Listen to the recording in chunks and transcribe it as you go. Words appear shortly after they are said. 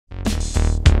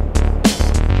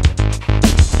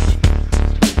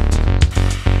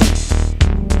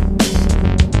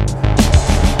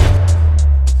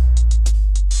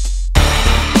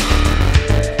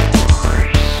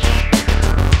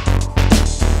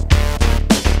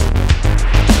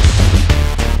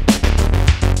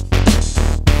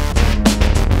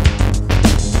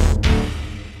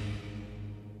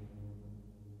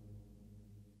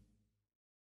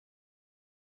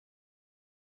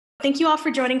Thank you all for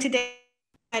joining today.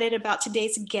 I'm excited about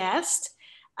today's guest.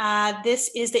 This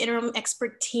is the Interim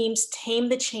Expert Team's Tame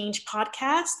the Change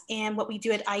podcast. And what we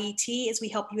do at IET is we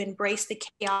help you embrace the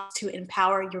chaos to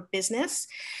empower your business.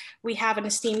 We have an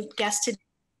esteemed guest today.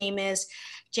 Her name is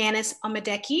Janice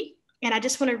Omadeke. And I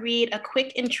just want to read a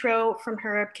quick intro from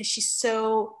her because she's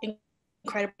so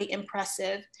incredibly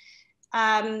impressive.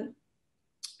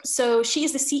 So she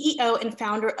is the CEO and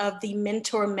founder of the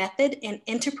Mentor Method, an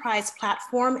enterprise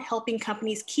platform helping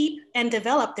companies keep and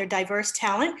develop their diverse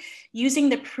talent using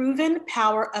the proven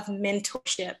power of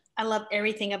mentorship. I love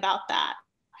everything about that.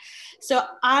 So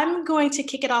I'm going to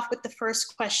kick it off with the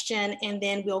first question and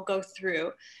then we'll go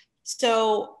through.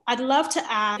 So I'd love to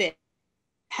ask,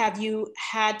 have you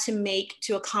had to make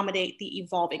to accommodate the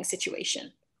evolving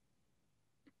situation?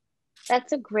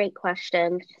 That's a great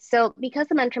question. So because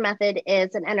the Mentor Method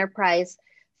is an enterprise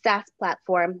SaaS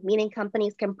platform, meaning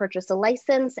companies can purchase a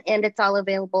license and it's all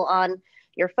available on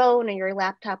your phone or your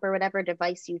laptop or whatever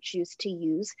device you choose to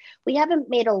use, we haven't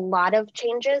made a lot of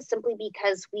changes simply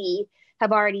because we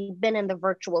have already been in the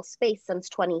virtual space since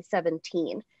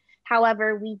 2017.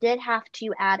 However, we did have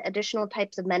to add additional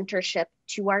types of mentorship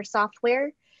to our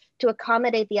software to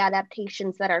accommodate the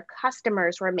adaptations that our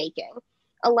customers were making.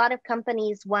 A lot of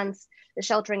companies, once the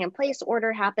sheltering in place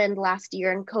order happened last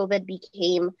year and COVID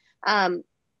became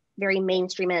very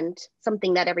mainstream and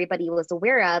something that everybody was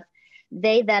aware of,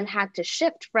 they then had to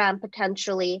shift from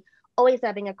potentially always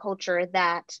having a culture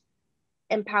that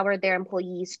empowered their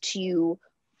employees to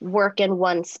work in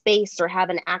one space or have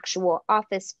an actual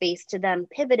office space to them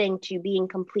pivoting to being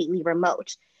completely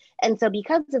remote. And so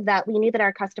because of that, we knew that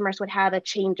our customers would have a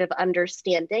change of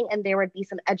understanding and there would be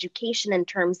some education in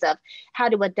terms of how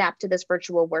to adapt to this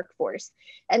virtual workforce.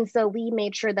 And so we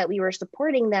made sure that we were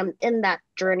supporting them in that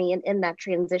journey and in that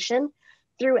transition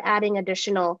through adding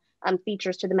additional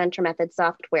features to the Mentor Method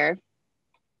software.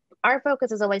 Our focus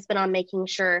has always been on making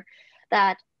sure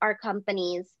that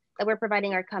we're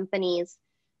providing our companies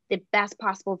the best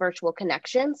possible virtual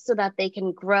connections so that they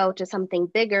can grow to something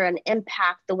bigger and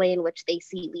impact the way in which they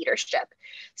see leadership.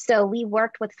 So we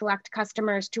worked with select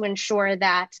customers to ensure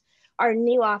that our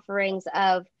new offerings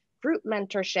of group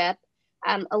mentorship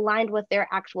aligned with their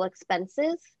actual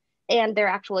expenses and their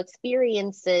actual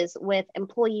experiences with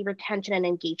employee retention and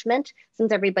engagement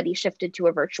since everybody shifted to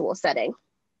a virtual setting.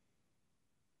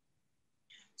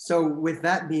 So with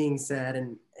that being said,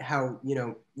 and how,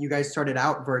 you guys started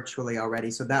out virtually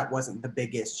already, so that wasn't the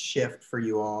biggest shift for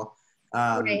you all.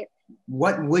 Right.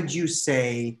 What would you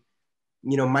say,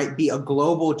 might be a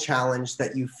global challenge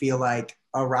that you feel like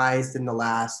arose in the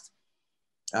last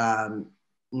 9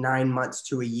 months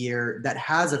to a year that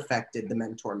has affected the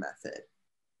Mentor Method?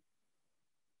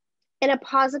 In a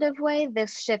positive way,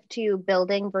 this shift to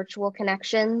building virtual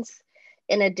connections,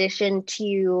 in addition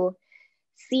to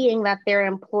seeing that their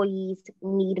employees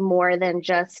need more than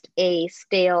just a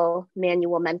stale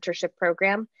manual mentorship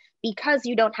program, because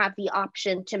you don't have the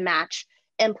option to match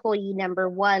employee number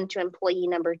 1 to employee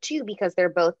number 2 because they're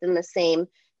both in the same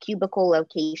cubicle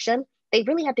location. They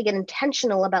really had to get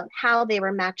intentional about how they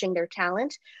were matching their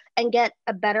talent and get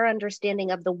a better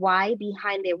understanding of the why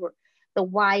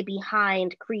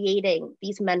behind creating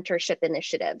these mentorship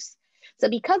initiatives. So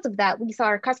because of that, we saw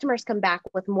our customers come back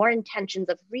with more intentions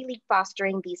of really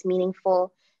fostering these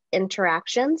meaningful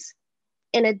interactions,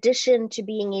 in addition to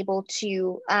being able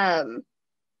to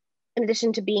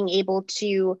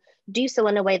do so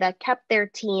in a way that kept their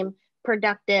team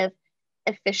productive,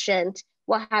 efficient,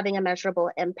 while having a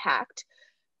measurable impact.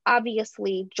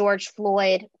 Obviously, George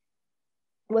Floyd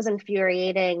was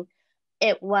infuriating.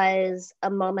 It was a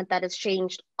moment that has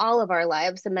changed all of our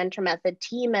lives, the Mentor Method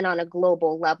team, and on a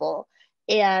global level.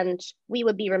 And we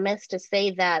would be remiss to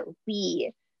say that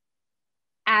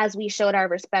as we showed our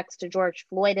respects to George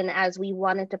Floyd and as we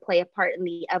wanted to play a part in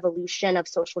the evolution of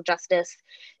social justice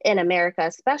in America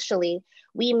especially,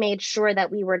 we made sure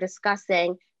that we were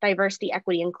discussing diversity,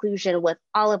 equity, inclusion with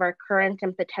all of our current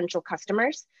and potential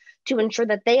customers to ensure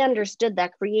that they understood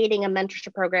that creating a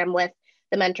mentorship program with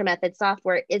the Mentor Method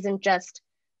software isn't just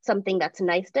something that's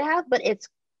nice to have, but it's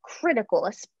critical,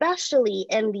 especially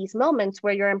in these moments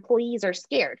where your employees are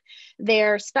scared.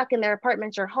 They're stuck in their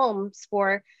apartments or homes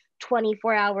for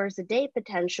 24 hours a day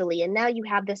potentially. And now you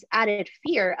have this added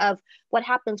fear of what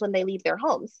happens when they leave their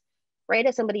homes, right?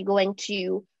 Is somebody going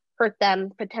to hurt them,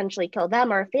 potentially kill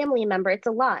them or a family member? It's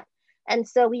a lot. And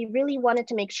so we really wanted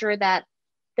to make sure that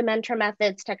the Mentor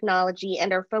Methods technology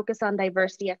and our focus on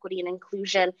diversity, equity, and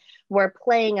inclusion were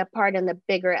playing a part in the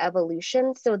bigger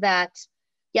evolution so that,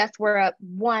 yes, we're at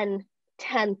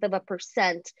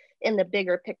 0.1% in the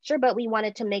bigger picture, but we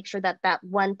wanted to make sure that that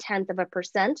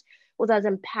 0.1% was as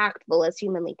impactful as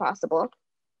humanly possible.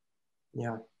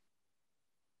 Yeah.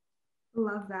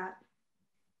 Love that.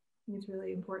 I think it's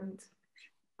really important.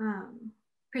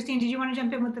 Christine, did you want to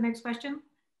jump in with the next question?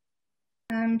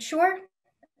 Sure.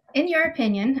 In your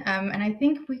opinion, and I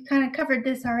think we kind of covered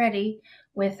this already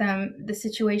with the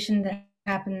situation that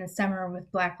happened this summer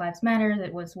with Black Lives Matter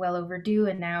that was well overdue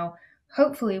and now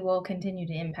hopefully will continue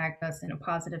to impact us in a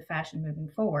positive fashion moving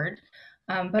forward.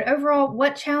 But overall,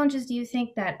 what challenges do you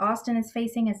think that Austin is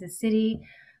facing as a city,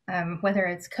 whether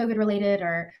it's COVID related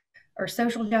or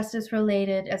social justice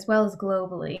related, as well as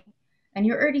globally? And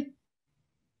you're already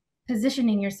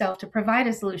positioning yourself to provide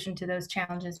a solution to those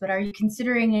challenges, but are you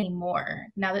considering any more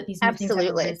now that these new things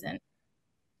have arisen?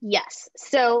 Yes.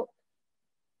 So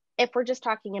if we're just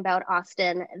talking about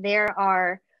Austin, there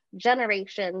are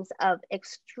generations of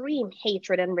extreme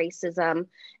hatred and racism,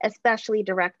 especially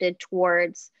directed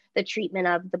towards the treatment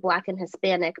of the Black and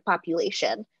Hispanic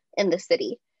population in the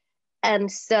city.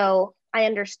 And so I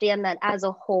understand that as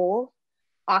a whole,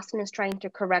 Austin is trying to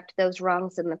correct those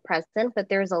wrongs in the present, but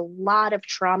there's a lot of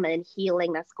trauma and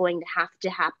healing that's going to have to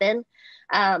happen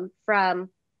from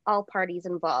all parties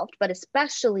involved, but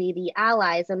especially the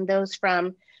allies and those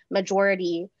from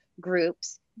majority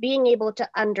groups, being able to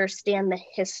understand the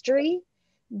history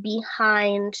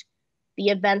behind the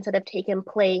events that have taken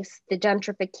place, the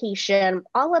gentrification,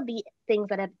 all of the things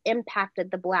that have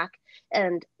impacted the Black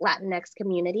and Latinx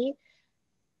community,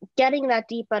 getting that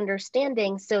deep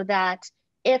understanding so that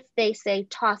if they say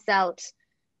toss out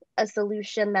a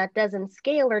solution that doesn't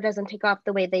scale or doesn't take off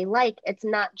the way they like, it's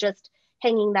not just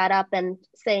hanging that up and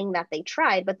saying that they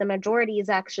tried, but the majority is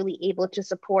actually able to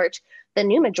support the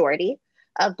new majority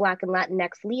of Black and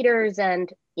Latinx leaders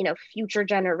and, you know, future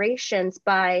generations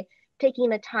by taking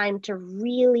the time to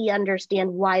really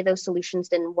understand why those solutions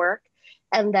didn't work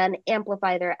and then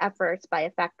amplify their efforts by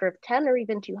a factor of 10 or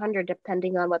even 200,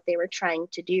 depending on what they were trying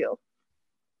to do.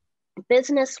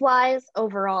 Business-wise,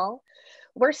 overall,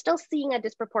 we're still seeing a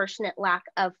disproportionate lack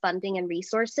of funding and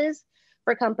resources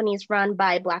for companies run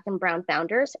by Black and Brown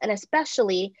founders, and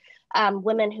especially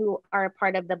women who are a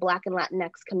part of the Black and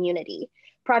Latinx community.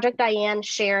 Project Diane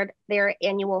shared their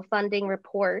annual funding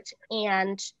report,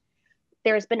 and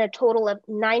there's been a total of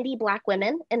 90 Black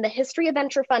women in the history of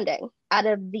venture funding. Out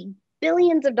of the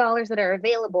billions of dollars that are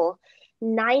available,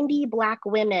 90 Black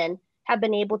women have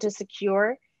been able to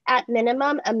secure at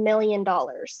minimum $1 million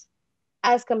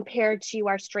as compared to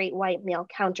our straight white male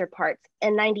counterparts.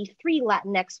 And 93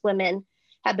 Latinx women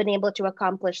have been able to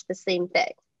accomplish the same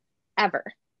thing ever.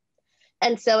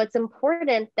 And so it's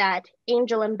important that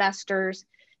angel investors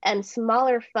and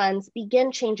smaller funds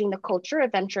begin changing the culture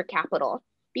of venture capital,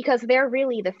 because they're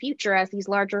really the future as these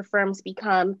larger firms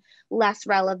become less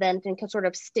relevant and can sort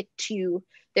of stick to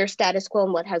their status quo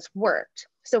and what has worked.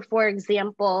 So for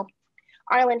example,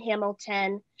 Arlen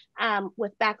Hamilton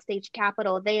with Backstage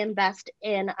Capital, they invest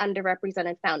in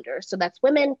underrepresented founders. So that's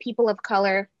women, people of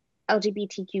color,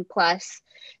 LGBTQ+.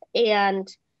 And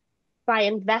by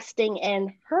investing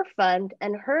in her fund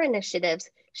and her initiatives,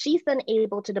 she's then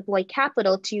able to deploy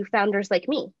capital to founders like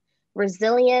me,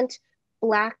 resilient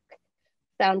Black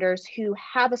founders who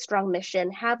have a strong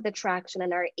mission, have the traction,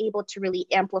 and are able to really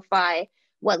amplify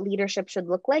what leadership should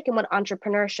look like and what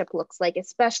entrepreneurship looks like,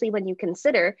 especially when you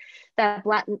consider that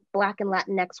Black and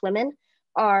Latinx women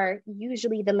are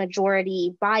usually the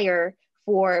majority buyer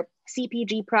for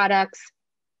CPG products,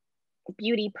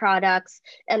 beauty products,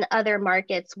 and other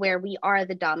markets where we are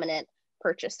the dominant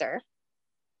purchaser.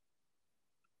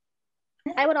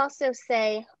 I would also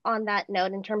say on that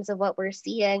note, in terms of what we're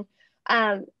seeing,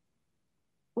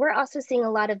 we're also seeing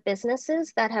a lot of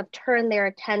businesses that have turned their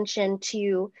attention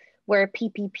to where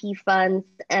PPP funds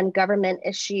and government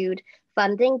issued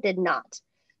funding did not.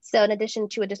 So in addition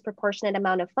to a disproportionate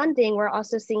amount of funding, we're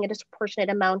also seeing a disproportionate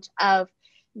amount of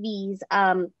these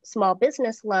small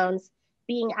business loans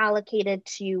being allocated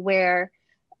to where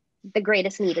the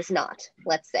greatest need is not,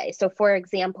 let's say. So for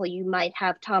example, you might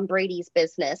have Tom Brady's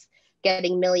business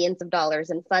getting millions of dollars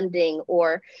in funding,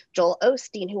 or Joel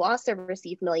Osteen, who also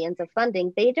received millions of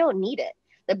funding. They don't need it.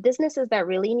 The businesses that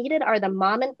really need it are the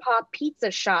mom and pop pizza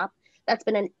shop that's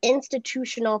been an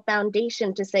institutional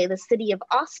foundation to, say, the city of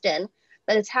Austin,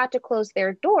 that has had to close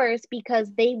their doors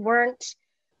because they weren't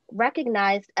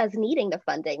recognized as needing the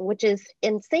funding, which is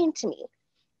insane to me.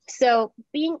 So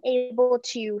being able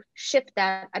to shift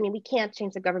that, I mean, we can't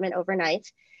change the government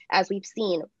overnight, as we've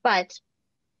seen, but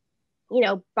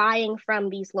buying from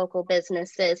these local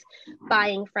businesses,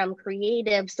 buying from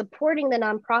creatives, supporting the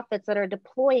nonprofits that are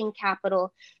deploying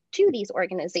capital to these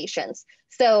organizations.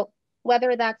 So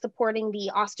whether that's supporting the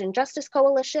Austin Justice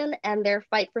Coalition and their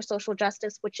fight for social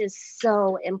justice, which is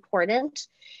so important,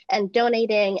 and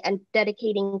donating and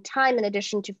dedicating time in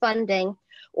addition to funding,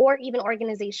 or even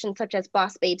organizations such as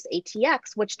Boss Babes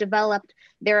ATX, which developed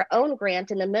their own grant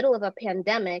in the middle of a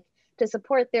pandemic to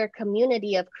support their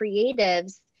community of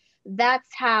creatives. That's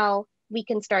how we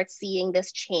can start seeing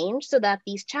this change, so that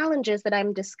these challenges that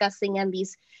I'm discussing and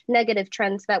these negative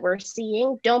trends that we're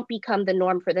seeing don't become the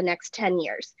norm for the next 10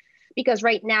 years. Because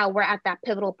right now we're at that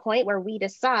pivotal point where we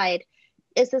decide,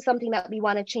 is this something that we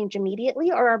want to change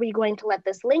immediately, or are we going to let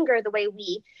this linger the way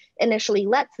we initially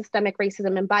let systemic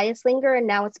racism and bias linger, and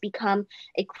now it's become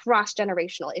a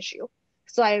cross-generational issue?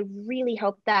 So I really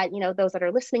hope that, you know, those that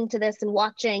are listening to this and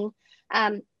watching,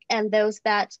 and those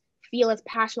that feel as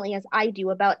passionately as I do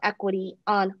about equity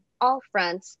on all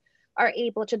fronts, are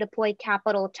able to deploy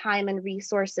capital, time, and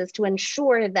resources to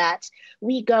ensure that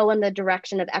we go in the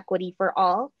direction of equity for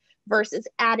all, versus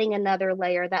adding another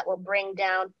layer that will bring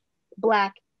down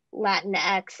Black,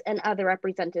 Latinx, and other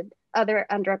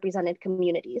underrepresented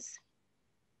communities.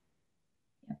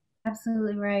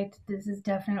 Absolutely right. This is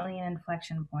definitely an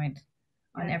inflection point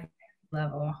on every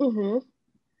level. Mm-hmm.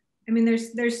 I mean,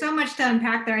 there's so much to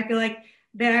unpack there. I feel like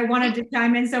that I wanted to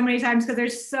chime in so many times because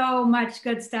there's so much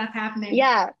good stuff happening.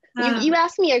 Yeah, you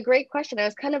asked me a great question. I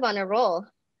was kind of on a roll.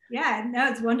 Yeah, no,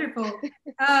 it's wonderful.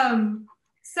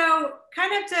 So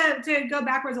kind of to go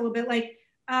backwards a little bit, like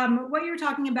what you were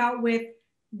talking about with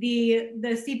the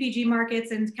CPG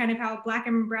markets and kind of how Black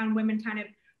and brown women kind of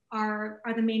are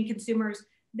the main consumers.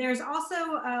 There's also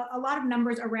a lot of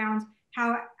numbers around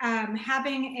how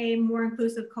having a more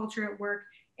inclusive culture at work,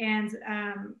 and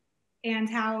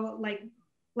how like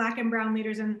Black and brown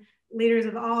leaders and leaders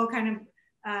of all kind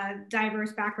of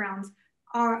diverse backgrounds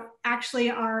are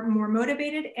more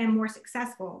motivated and more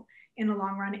successful in the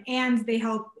long run, and they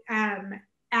help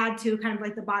add to kind of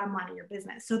like the bottom line of your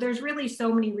business. So there's really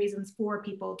so many reasons for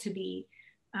people to be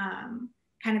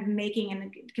kind of making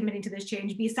and committing to this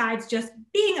change, besides just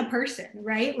being a person,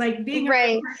 right? Like being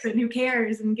a person who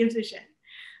cares and gives a shit.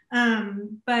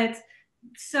 But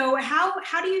so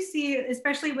how do you see,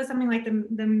 especially with something like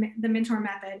the mentor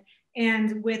method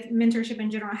and with mentorship in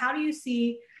general, how do you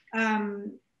see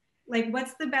like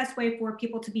what's the best way for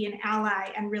people to be an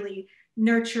ally and really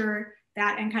nurture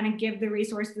that and kind of give the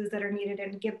resources that are needed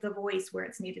and give the voice where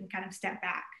it's needed and kind of step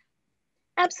back?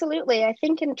 Absolutely. I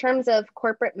think in terms of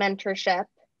corporate mentorship,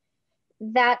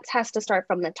 that has to start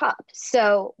from the top.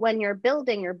 So when you're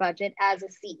building your budget as a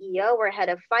CEO or head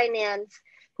of finance,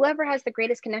 whoever has the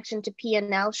greatest connection to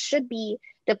P&L should be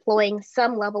deploying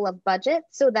some level of budget,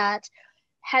 so that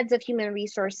heads of human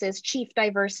resources, chief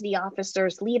diversity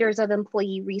officers, leaders of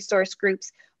employee resource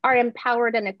groups are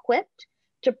empowered and equipped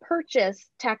to purchase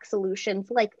tech solutions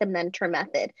like the mentor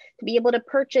method, to be able to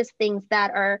purchase things that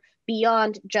are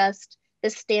beyond just the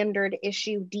standard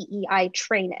issue DEI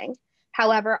training.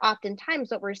 However, oftentimes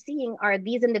what we're seeing are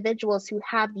these individuals who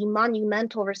have the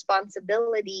monumental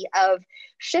responsibility of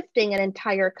shifting an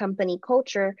entire company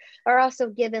culture are also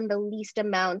given the least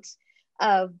amount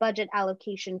of budget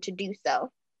allocation to do so.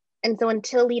 And so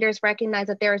until leaders recognize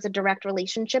that there is a direct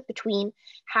relationship between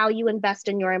how you invest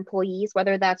in your employees,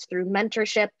 whether that's through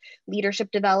mentorship,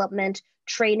 leadership development,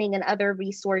 training, and other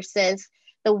resources,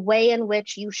 the way in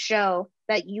which you show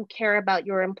that you care about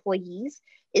your employees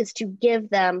is to give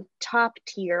them top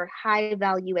tier, high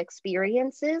value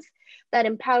experiences that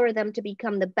empower them to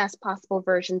become the best possible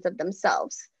versions of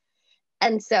themselves.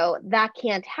 And so that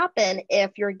can't happen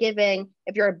if you're a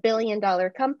 $1 billion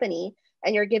company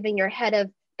and you're giving your head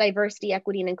of diversity,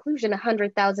 equity, and inclusion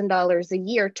 $100,000 a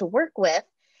year to work with.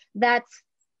 That's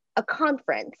a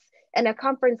conference, and a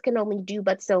conference can only do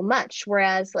but so much.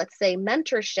 Whereas, let's say,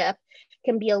 mentorship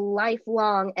can be a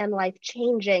lifelong and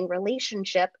life-changing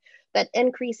relationship that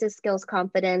increases skills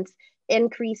confidence,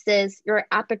 increases your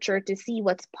aperture to see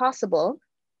what's possible,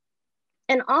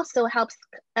 and also helps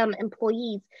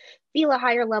employees feel a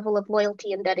higher level of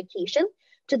loyalty and dedication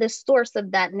to the source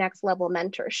of that next level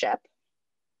mentorship.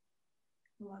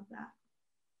 I love that.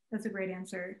 That's a great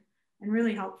answer and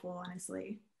really helpful,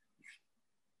 honestly.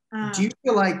 Do you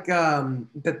feel like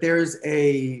that there's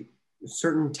a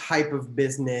certain type of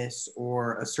business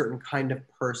or a certain kind of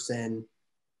person,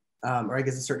 or I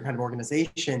guess a certain kind of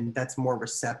organization that's more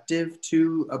receptive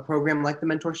to a program like the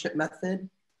mentorship method,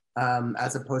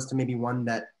 as opposed to maybe one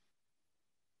that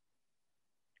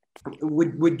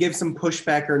would give some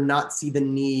pushback or not see the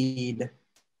need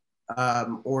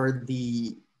or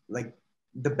the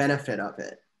benefit of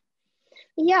it?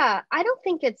 Yeah, I don't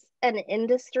think it's an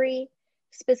industry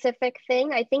specific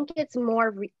thing. I think it's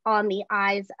more on the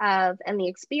eyes of and the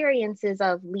experiences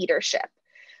of leadership.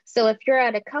 So if you're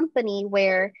at a company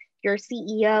where your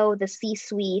CEO, the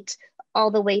C-suite,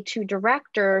 all the way to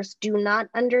directors do not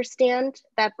understand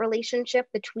that relationship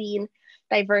between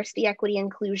diversity, equity,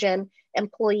 inclusion,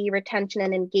 employee retention,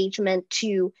 and engagement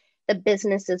to the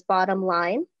business's bottom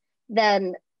line,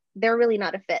 then they're really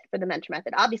not a fit for the mentor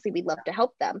method. Obviously, we'd love to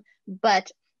help them,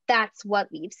 but that's what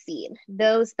we've seen.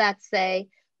 Those that say,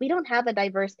 we don't have a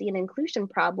diversity and inclusion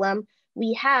problem.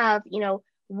 We have,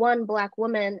 one Black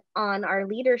woman on our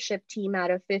leadership team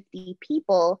out of 50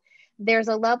 people. There's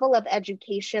a level of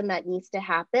education that needs to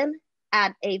happen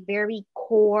at a very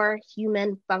core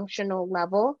human functional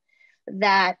level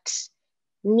that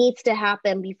needs to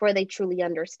happen before they truly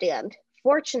understand.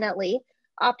 Fortunately,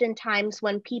 oftentimes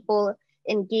when people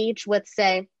engage with,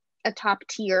 say, a top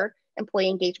tier employee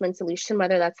engagement solution,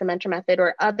 whether that's the mentor method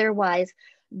or otherwise,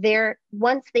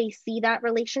 once they see that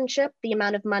relationship, the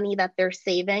amount of money that they're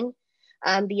saving,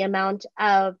 the amount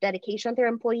of dedication that their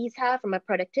employees have from a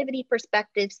productivity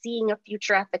perspective, seeing a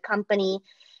future at the company,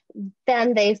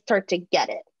 then they start to get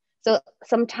it. So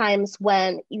sometimes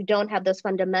when you don't have those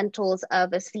fundamentals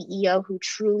of a CEO who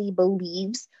truly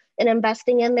believes in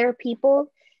investing in their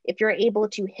people, if you're able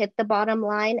to hit the bottom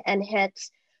line and hit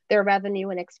their revenue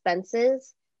and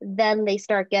expenses, then they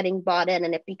start getting bought in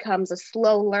and it becomes a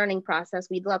slow learning process.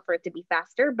 We'd love for it to be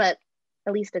faster, but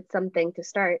at least it's something to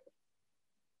start.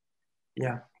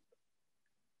 Yeah.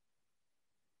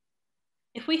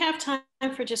 If we have time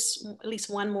for just at least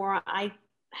one more, I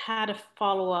had a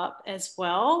follow-up as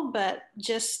well, but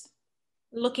just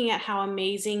looking at how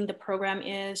amazing the program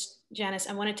is, Janice,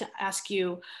 I wanted to ask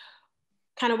you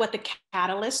kind of what the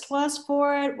catalyst was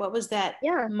for it. What was that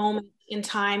moment in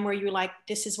time where you were like,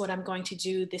 this is what I'm going to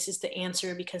do. This is the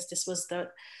answer because this was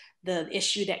the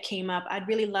issue that came up. I'd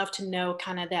really love to know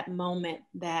kind of that moment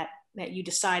that you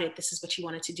decided this is what you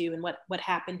wanted to do and what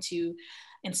happened to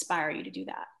inspire you to do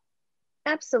that.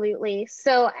 Absolutely.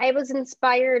 So I was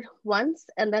inspired once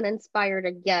and then inspired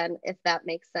again, if that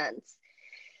makes sense.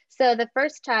 So the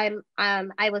first time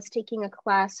I was taking a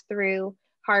class through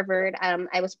Harvard,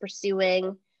 I was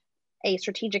pursuing a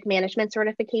strategic management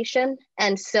certification.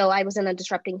 And so I was in a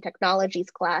disrupting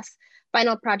technologies class.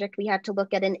 Final project, we had to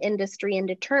look at an industry and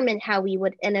determine how we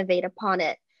would innovate upon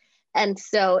it. And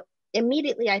so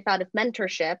immediately I thought of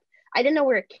mentorship. I didn't know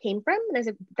where it came from. And I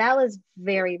said, that was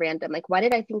very random. Like, why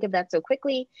did I think of that so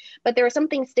quickly? But there was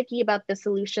something sticky about the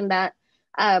solution that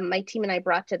my team and I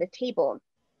brought to the table.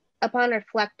 Upon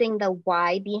reflecting the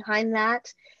why behind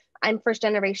that, I'm first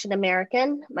generation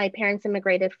American. My parents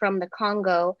immigrated from the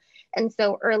Congo. And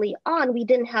so early on, we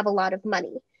didn't have a lot of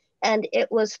money. And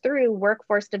it was through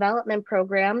workforce development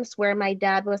programs where my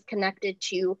dad was connected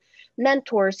to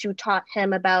mentors who taught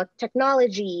him about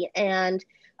technology and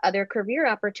other career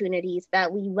opportunities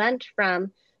that we went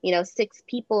from, 6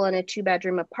 people in a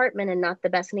 2-bedroom apartment and not the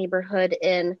best neighborhood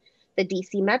in the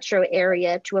DC metro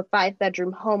area to a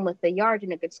 5-bedroom home with a yard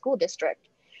in a good school district.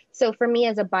 So for me,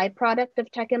 as a byproduct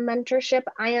of tech and mentorship,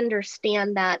 I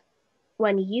understand that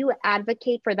when you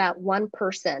advocate for that one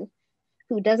person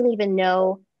who doesn't even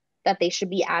know that they should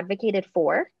be advocated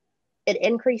for, it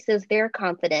increases their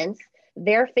confidence.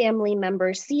 Their family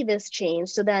members see this change.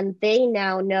 So then they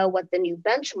now know what the new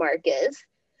benchmark is,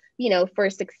 for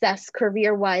success,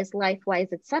 career-wise, life-wise,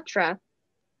 etc.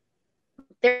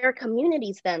 Their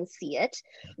communities then see it.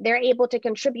 They're able to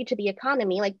contribute to the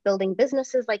economy, like building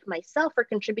businesses like myself or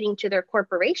contributing to their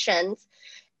corporations.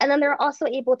 And then they're also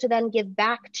able to then give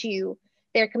back to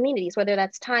their communities, whether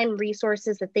that's time,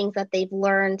 resources, the things that they've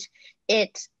learned.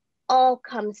 It all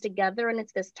comes together and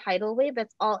it's this tidal wave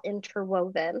that's all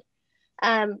interwoven.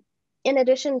 In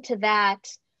addition to that,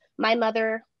 my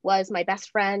mother was my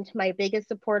best friend, my biggest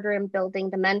supporter in building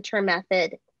the mentor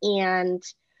method. And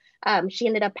she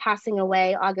ended up passing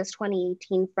away August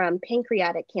 2018 from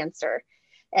pancreatic cancer.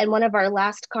 And one of our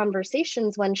last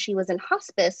conversations when she was in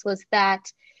hospice was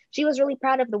that she was really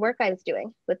proud of the work I was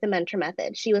doing with the mentor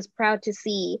method. She was proud to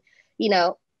see,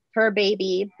 her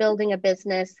baby building a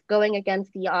business, going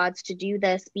against the odds to do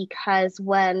this, because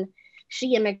when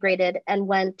she immigrated and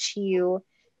went to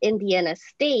Indiana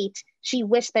State, she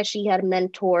wished that she had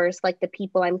mentors like the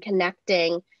people I'm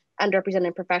connecting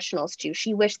underrepresented professionals to.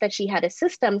 She wished that she had a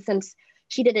system since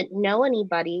she didn't know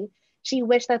anybody. She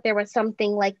wished that there was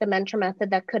something like the mentor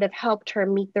method that could have helped her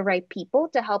meet the right people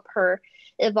to help her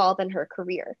evolve in her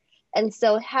career. And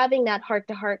so having that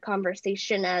heart-to-heart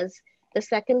conversation as the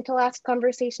second to last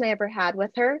conversation I ever had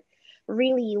with her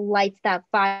really lights that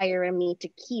fire in me to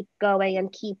keep going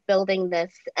and keep building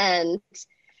this and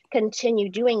continue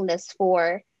doing this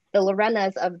for the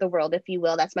Lorenas of the world, if you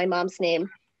will. That's my mom's name.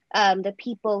 the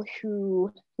people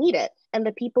who need it and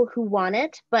the people who want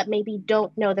it, but maybe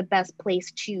don't know the best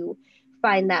place to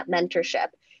find that mentorship.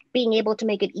 Being able to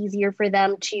make it easier for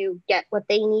them to get what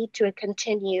they need to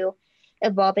continue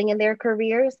evolving in their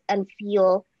careers and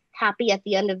feel happy at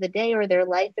the end of the day or their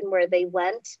life and where they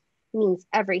went means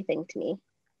everything to me.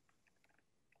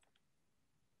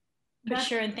 For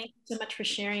sure, and thank you so much for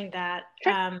sharing that.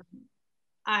 Sure.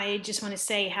 I just want to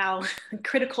say how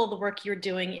critical the work you're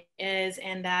doing is,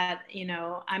 and that, you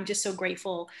know, I'm just so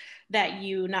grateful that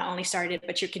you not only started it,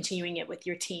 but you're continuing it with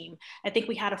your team. I think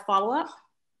we had a follow-up.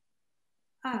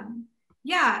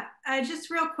 Yeah,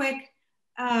 just real quick.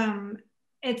 I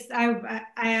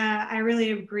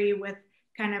really agree with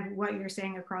kind of what you're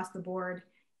saying across the board.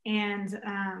 And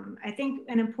I think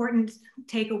an important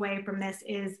takeaway from this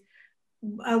is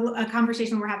a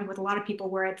conversation we're having with a lot of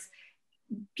people where it's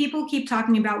people keep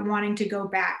talking about wanting to go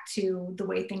back to the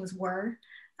way things were,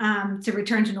 to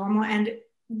return to normal. And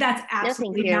that's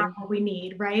absolutely not what we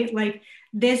need, right? Like,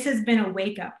 this has been a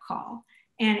wake-up call.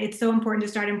 And it's so important to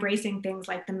start embracing things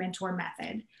like the mentor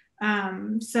method.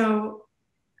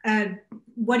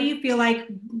 What do you feel like,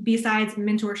 besides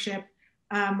mentorship,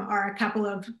 are a couple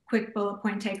of quick bullet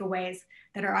point takeaways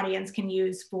that our audience can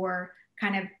use for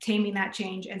kind of taming that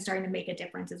change and starting to make a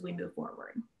difference as we move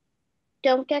forward?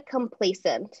 Don't get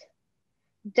complacent.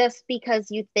 Just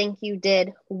because you think you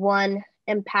did one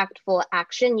impactful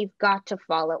action, you've got to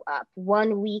follow up.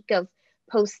 1 week of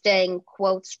posting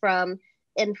quotes from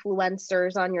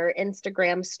influencers on your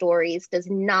Instagram stories does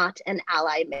not an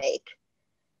ally make,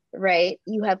 right?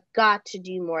 You have got to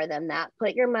do more than that.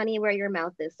 Put your money where your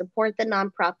mouth is. Support the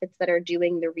nonprofits that are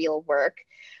doing the real work.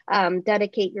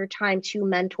 Dedicate your time to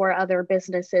mentor other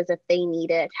businesses if they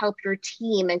need it. Help your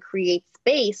team and create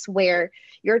space where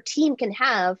your team can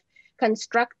have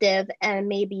constructive and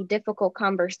maybe difficult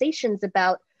conversations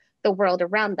about the world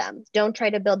around them. Don't try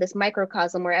to build this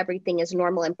microcosm where everything is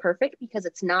normal and perfect, because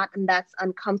it's not, and that's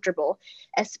uncomfortable,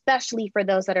 especially for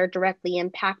those that are directly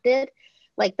impacted,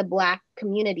 like the Black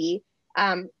community,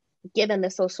 given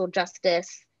the social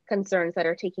justice concerns that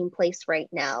are taking place right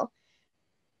now.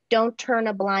 Don't turn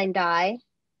a blind eye.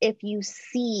 If you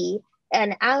see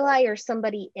an ally or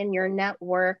somebody in your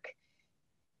network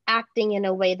acting in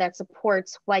a way that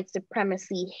supports white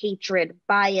supremacy, hatred,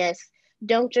 bias,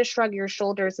 don't just shrug your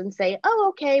shoulders and say, oh,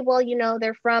 okay, well, you know,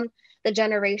 they're from the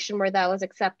generation where that was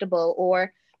acceptable,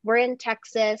 or we're in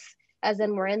Texas, as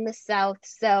in we're in the South.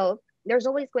 So there's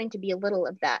always going to be a little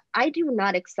of that. I do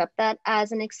not accept that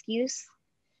as an excuse.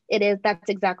 That's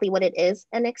exactly what it is,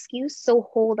 an excuse. So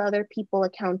hold other people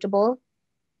accountable.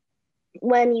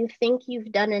 When you think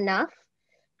you've done enough,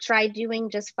 try doing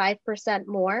just 5%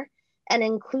 more, and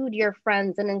include your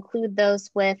friends and include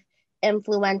those with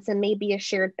influence and maybe a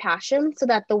shared passion, so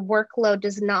that the workload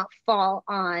does not fall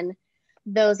on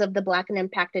those of the Black and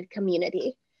impacted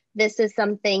community. This is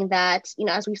something that, you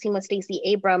know, as we've seen with Stacey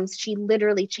Abrams, she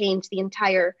literally changed the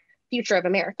entire future of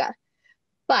America.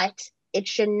 But it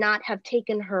should not have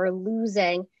taken her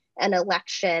losing an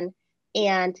election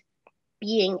and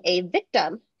being a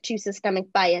victim to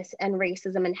systemic bias and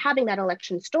racism and having that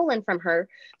election stolen from her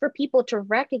for people to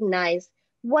recognize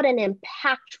what an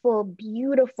impactful,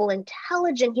 beautiful,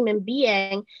 intelligent human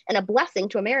being and a blessing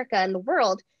to America and the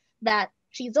world that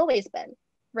she's always been,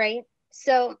 right?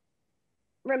 So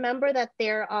remember that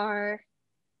there are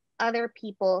other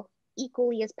people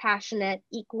equally as passionate,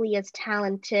 equally as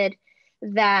talented,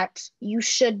 that you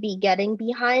should be getting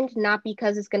behind, not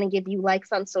because it's going to give you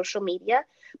likes on social media,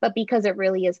 but because it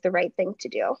really is the right thing to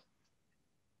do.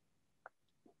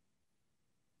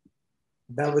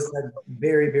 That was said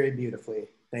very, very beautifully.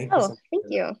 Thank you so much. Thank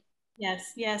you.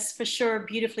 Yes, for sure.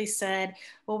 Beautifully said.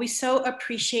 Well, we so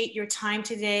appreciate your time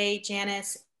today,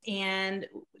 Janice. And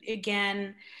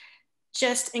again,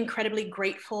 just incredibly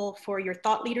grateful for your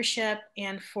thought leadership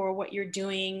and for what you're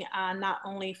doing, not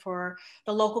only for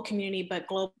the local community, but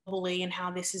globally, and how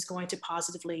this is going to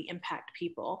positively impact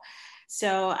people.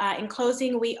 So in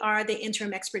closing, we are the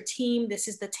Interim Expert Team. This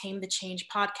is the Tame the Change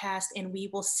podcast, and we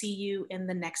will see you in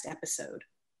the next episode.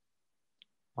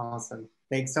 Awesome.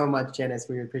 Thanks so much, Janice.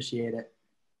 We appreciate it.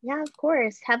 Yeah, of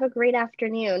course. Have a great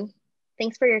afternoon.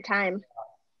 Thanks for your time.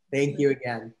 Thank you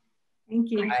again. Thank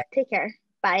you. Right, take care.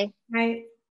 Bye. Bye.